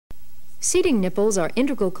Seating nipples are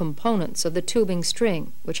integral components of the tubing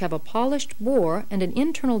string, which have a polished bore and an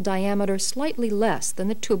internal diameter slightly less than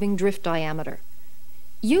the tubing drift diameter.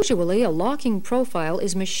 Usually, a locking profile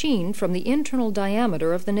is machined from the internal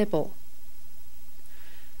diameter of the nipple.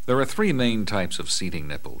 There are three main types of seating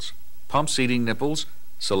nipples: pump seating nipples,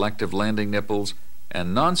 selective landing nipples,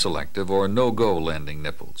 and non-selective or no-go landing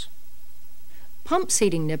nipples. Pump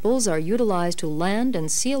seating nipples are utilized to land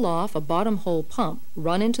and seal off a bottom hole pump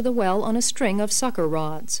run into the well on a string of sucker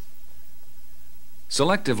rods.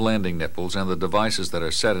 Selective landing nipples and the devices that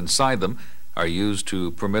are set inside them are used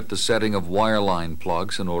to permit the setting of wireline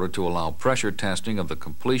plugs in order to allow pressure testing of the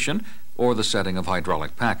completion or the setting of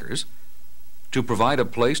hydraulic packers, to provide a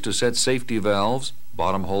place to set safety valves,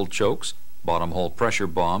 bottom hole chokes, bottom hole pressure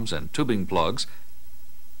bombs, and tubing plugs,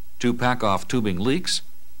 to pack off tubing leaks,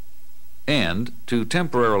 and to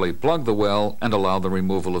temporarily plug the well and allow the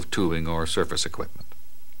removal of tubing or surface equipment.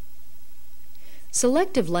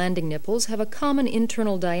 Selective landing nipples have a common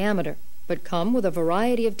internal diameter, but come with a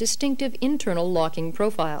variety of distinctive internal locking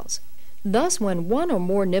profiles. Thus, when one or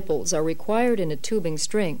more nipples are required in a tubing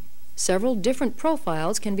string, several different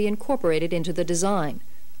profiles can be incorporated into the design,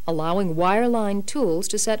 allowing wireline tools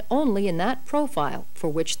to set only in that profile for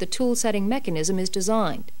which the tool setting mechanism is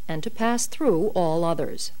designed, and to pass through all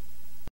others.